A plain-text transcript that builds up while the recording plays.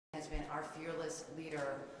has been our fearless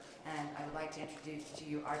leader, and I would like to introduce to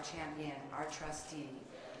you our champion, our trustee,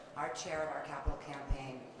 our chair of our capital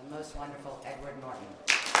campaign, the most wonderful Edward Norton.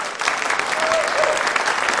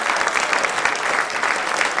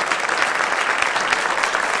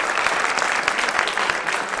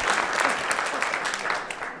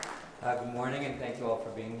 Good morning, and thank you all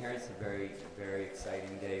for being here. It's a very, very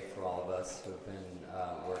exciting day for all of us who have been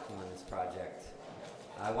working on this project.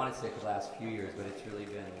 I want to say for the last few years, but it's really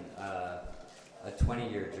been a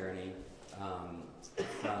 20-year journey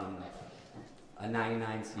from a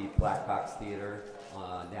 99-seat black box theater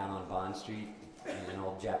down on Bond Street in an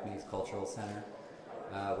old Japanese cultural center,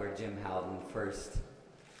 where Jim Houghton first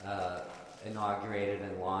inaugurated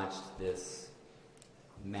and launched this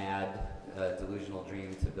mad, delusional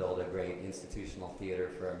dream to build a great institutional theater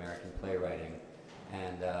for American playwriting.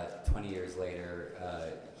 And 20 years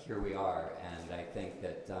later, here we are. And I think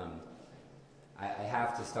that I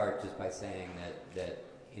have to start just by saying that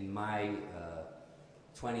in my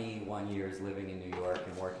 21 years living in New York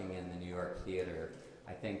and working in the New York theater,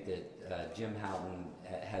 I think that Jim Houghton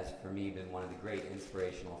has, for me, been one of the great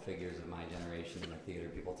inspirational figures of my generation in the theater.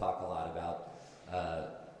 People talk a lot about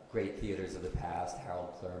great theaters of the past,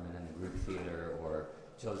 Harold Clurman and the Group Theater, or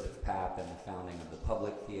Joseph Papp and the founding of the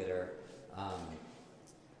Public Theater.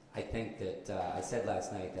 I think that, I said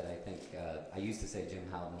last night that I think, I used to say Jim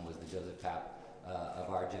Houghton was the Joseph Papp of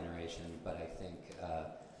our generation, but I think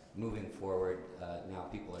moving forward, now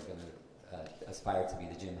people are going to aspire to be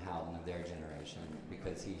the Jim Houghton of their generation,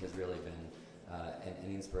 because he has really been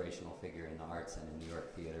an inspirational figure in the arts and in New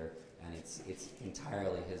York theater, and it's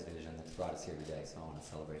entirely his vision that's brought us here today, so I want to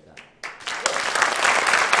celebrate that.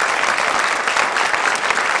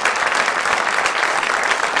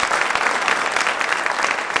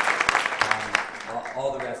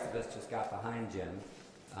 All the rest of us just got behind Jim.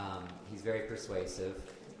 He's very persuasive.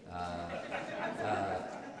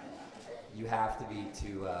 You have to be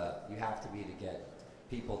to get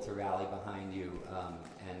people to rally behind you,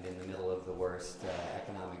 and in the middle of the worst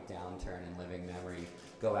economic downturn in living memory,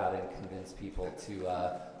 go out and convince people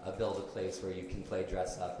to build a place where you can play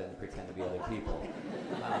dress up and pretend to be other people.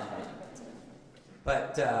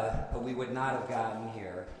 But we would not have gotten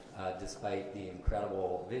here despite the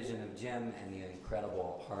incredible vision of Jim and the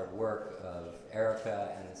incredible hard work of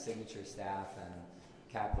Erica and the Signature staff and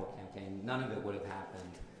Capital Campaign. None of it would have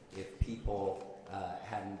happened if people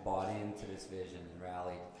hadn't bought into this vision and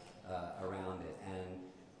rallied around it.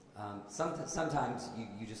 And sometimes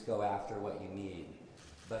you just go after what you need.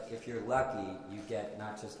 But if you're lucky, you get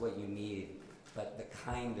not just what you need, but the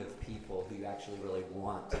kind of people who you actually really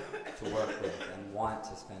want to work with and want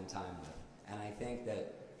to spend time with. And I think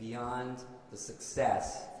that beyond the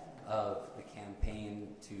success of the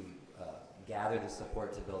campaign to gather the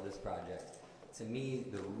support to build this project, to me,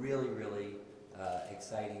 the really, really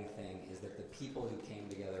exciting thing is that the people who came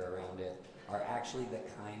together around it are actually the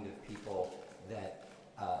kind of people that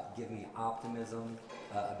give me optimism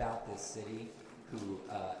about this city, who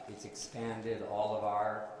it's expanded all of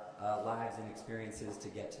our lives and experiences to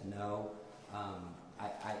get to know.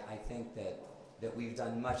 I think that we've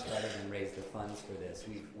done much better than raise the funds for this.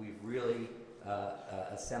 We've really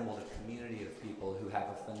assembled a community of people who have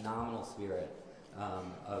a phenomenal spirit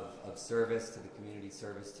of service to the community,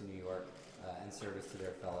 service to New York, and service to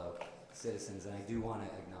their fellow citizens. And I do want to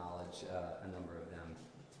acknowledge a number of them,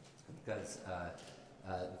 because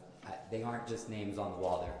they aren't just names on the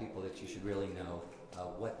wall. They're people that you should really know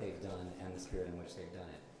what they've done and the spirit in which they've done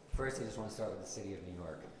it. First, I just want to start with the City of New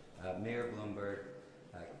York. Mayor Bloomberg,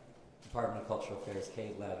 Department of Cultural Affairs,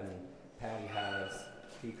 Kate Levin, Patty Harris,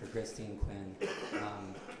 Speaker Christine Quinn.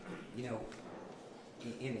 You know,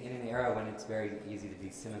 in an era when it's very easy to be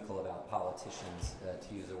cynical about politicians,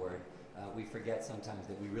 to use a word, we forget sometimes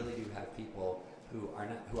that we really do have people who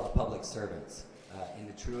are public servants, in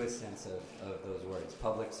the truest sense of those words.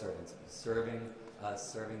 Public servants, serving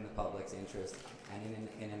us, serving the public's interest, and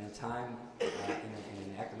in a time, in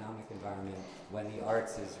an economic environment when the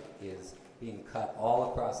arts is being cut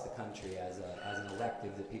all across the country as an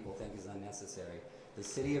elective that people think is unnecessary. The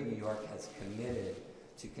City of New York has committed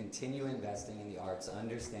to continue investing in the arts,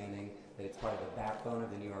 understanding that it's part of the backbone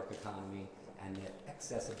of the New York economy, and that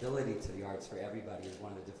accessibility to the arts for everybody is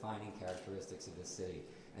one of the defining characteristics of this city.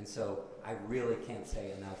 And so I really can't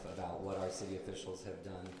say enough about what our city officials have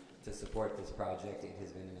done to support this project. It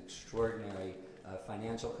has been an extraordinary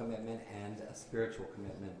financial commitment and a spiritual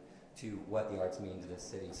commitment to what the arts mean to this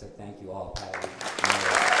city. So thank you all, Patty.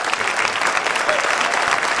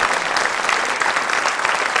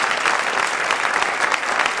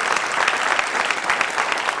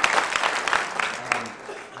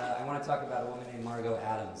 I want to talk about a woman named Margot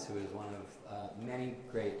Adams. Lyons, who is one of many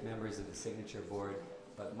great members of the Signature Board.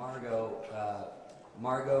 But Margot's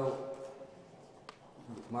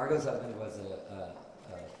husband was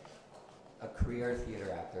a career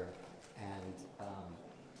theater actor, and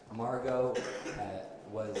Margot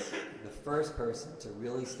was the first person to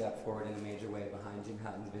really step forward in a major way behind Jim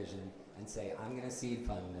Hutton's vision and say, I'm going to seed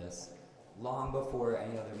fund this. Long before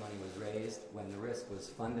any other money was raised, when the risk was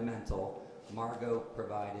fundamental, Margot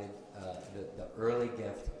provided the early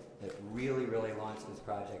gift that really, really launched this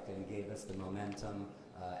project and gave us the momentum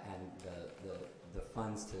and the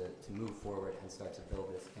funds to move forward and start to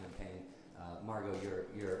build this campaign. Margot,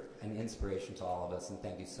 you're an inspiration to all of us, and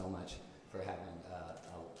thank you so much for having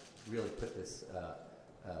really put this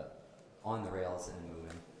on the rails and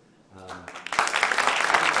moving.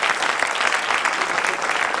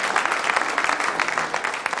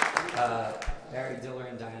 Barry Diller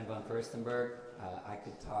and Diane von Furstenberg, I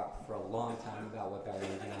could talk for a long time about what Barry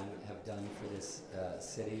and Diane have done for this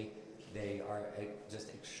city. They are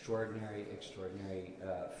just extraordinary, extraordinary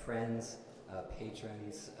friends,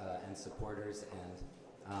 patrons, and supporters. And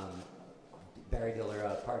Barry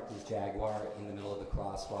Diller parked his Jaguar in the middle of the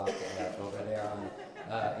crosswalk over there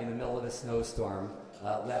in the middle of a snowstorm,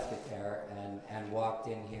 left it there, and walked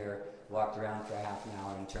in here, walked around for a half an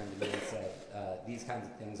hour, and turned to me and said, these kinds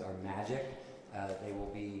of things are magic. They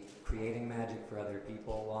will be creating magic for other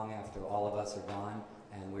people long after all of us are gone,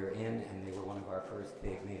 and we're in, and they were one of our first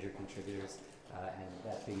big major contributors, and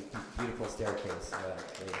that big, beautiful staircase.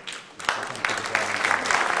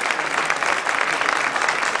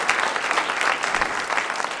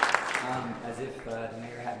 As if the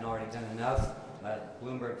mayor hadn't already done enough,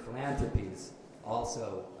 Bloomberg Philanthropies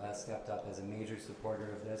also stepped up as a major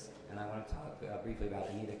supporter of this, and I want to talk briefly about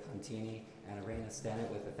Anita Contini and Arena Stennett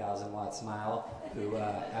with the 1,000-watt smile, who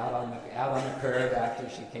out on the curb after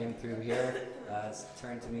she came through here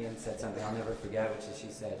turned to me and said something I'll never forget, which is she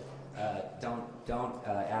said, don't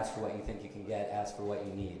ask for what you think you can get, ask for what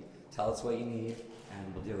you need. Tell us what you need,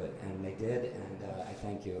 and we'll do it. And they did, and I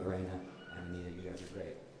thank you, Arena and Anita. You guys are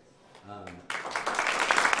great.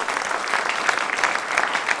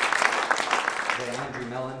 The Andrew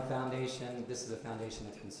Mellon Foundation, this is a foundation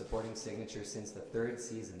that's been supporting Signature since the 3rd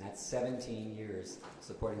season. That's 17 years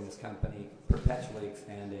supporting this company, perpetually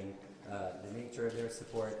expanding the nature of their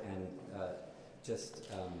support, and just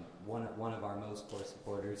one of our most core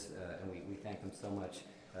supporters, and we thank them so much.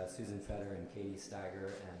 Susan Feder and Katie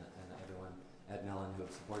Steiger and everyone at Mellon who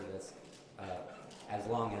have supported us as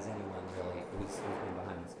long as anyone really who's been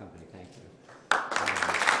behind this company. Thank you.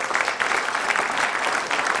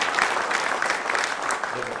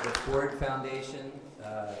 The Ford Foundation,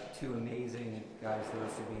 two amazing guys,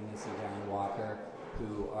 Louis Urbinus and Darren Walker,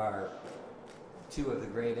 who are two of the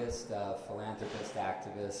greatest philanthropists,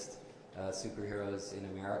 activists, superheroes in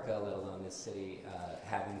America, let alone this city,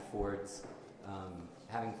 having Ford's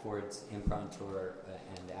imprimatur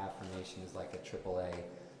and affirmation is like a AAA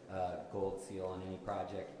gold seal on any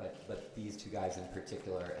project, but these two guys in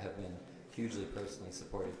particular have been hugely personally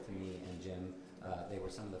supportive to me and Jim. They were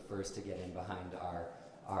some of the first to get in behind our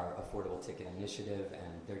affordable ticket initiative,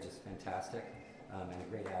 and they're just fantastic and a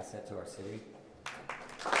great asset to our city.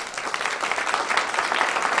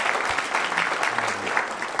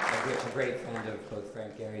 A great friend of both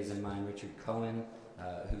Frank Gary's and mine, Richard Cohen,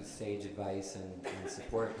 whose sage advice and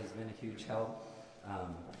support has been a huge help.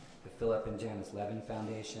 The Philip and Janice Levin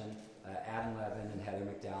Foundation, Adam Levin and Heather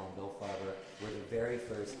McDowell and Bill Farber were the very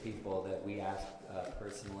first people that we asked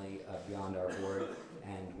personally beyond our board,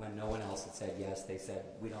 and when no one else had said yes, they said,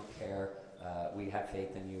 we don't care, we have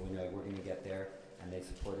faith in you, we know we're going to get there, and they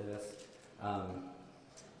supported us.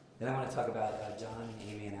 Then I want to talk about John,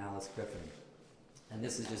 Amy, and Alice Griffin. And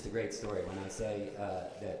this is just a great story. When I say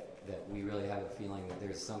that we really have a feeling that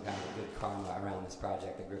there's some kind of good karma around this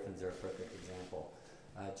project, the Griffins are a perfect example.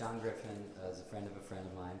 John Griffin is a friend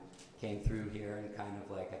of mine, came through here and kind of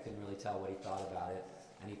like, I couldn't really tell what he thought about it,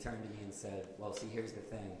 and he turned to me and said, well, see, here's the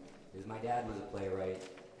thing, is my dad was a playwright,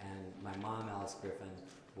 and my mom, Alice Griffin,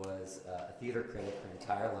 was a theater critic her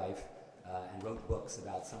entire life, and wrote books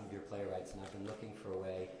about some of your playwrights, and I've been looking for a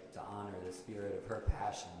way to honor the spirit of her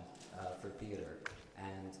passion for theater.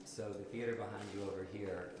 And so the theater behind you over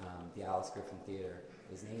here, the Alice Griffin Theater,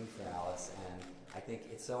 is named for Alice, and I think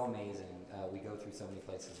it's so amazing. We go through so many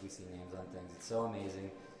places, we see names on things. It's so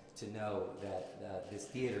amazing to know that this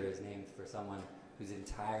theater is named for someone whose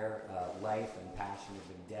entire life and passion has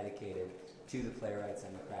been dedicated to the playwrights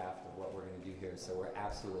and the craft of what we're going to do here. So we're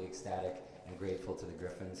absolutely ecstatic and grateful to the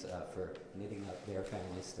Griffins for knitting up their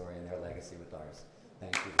family story and their legacy with ours.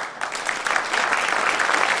 Thank you.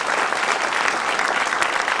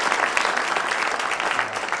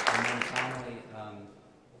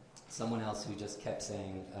 someone else who just kept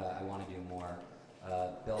saying, I want to do more,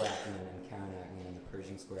 Bill Ackman and Karen Ackman and the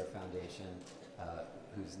Pershing Square Foundation,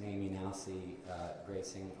 whose name you now see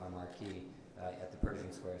gracing our marquee at the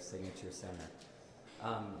Pershing Square Signature Center.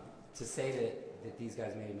 To say that these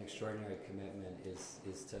guys made an extraordinary commitment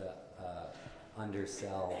is to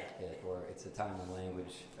undersell it, or it's a time when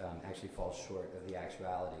language actually falls short of the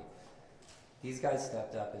actuality. These guys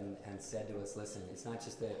stepped up and said to us, listen, it's not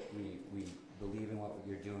just that we believe in what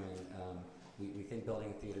you're doing, we think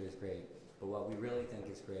building a theater is great, but what we really think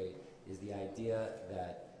is great is the idea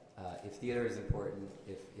that if theater is important,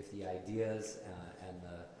 if the ideas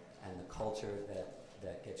and the culture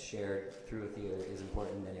that gets shared through a theater is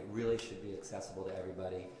important, then it really should be accessible to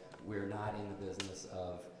everybody. We're not in the business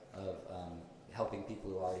of helping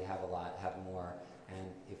people who already have a lot have more,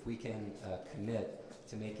 and if we can commit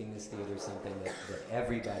to making this theater something that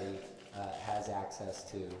everybody has access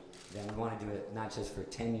to, then we want to do it not just for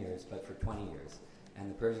 10 years, but for 20 years. And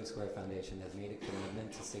the Pershing Square Foundation has made a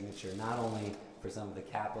commitment to Signature, not only for some of the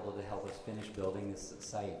capital to help us finish building this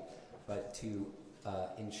site, but to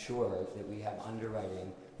ensure that we have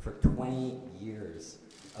underwriting for 20 years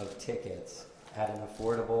of tickets at an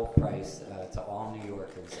affordable price to all New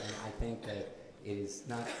Yorkers. And I think that it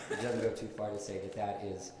doesn't go too far to say that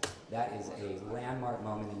is a landmark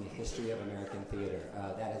moment in the history of American theater.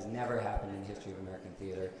 That has never happened in the history of American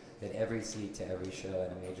theater, that every seat to every show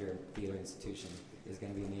at a major theater institution is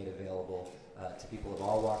going to be made available to people of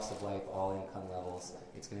all walks of life, all income levels.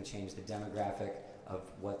 It's going to change the demographic of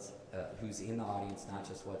who's in the audience, not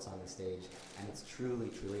just what's on the stage. And it's truly,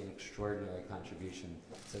 truly an extraordinary contribution.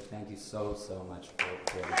 So thank you so, so much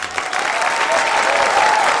for everything.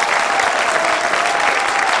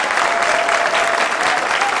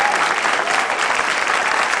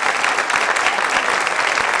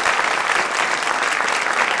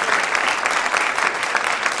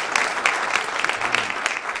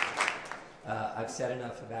 I've said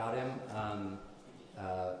enough about him,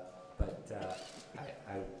 but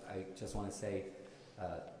I just want to say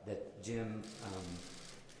that Jim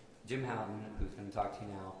Houghton, who's going to talk to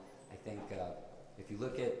you now, I think if you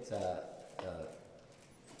look at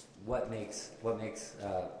what makes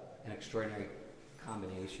an extraordinary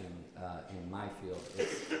combination in my field,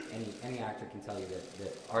 any actor can tell you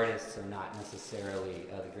that artists are not necessarily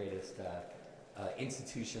the greatest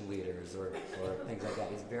institution leaders or things like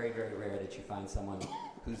that. It's very, very rare that you find someone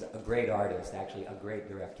who's a great artist, actually a great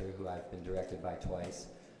director, who I've been directed by twice,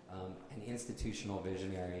 an institutional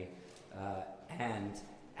visionary, and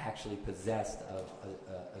actually possessed of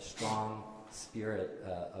a strong spirit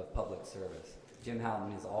of public service. Jim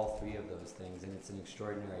Houghton is all three of those things, and it's an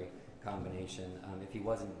extraordinary combination. If he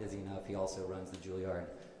wasn't busy enough, he also runs the Juilliard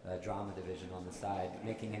drama division on the side,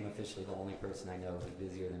 making him officially the only person I know who's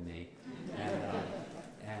busier than me,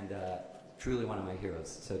 and truly one of my heroes.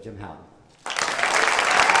 So Jim Houghton.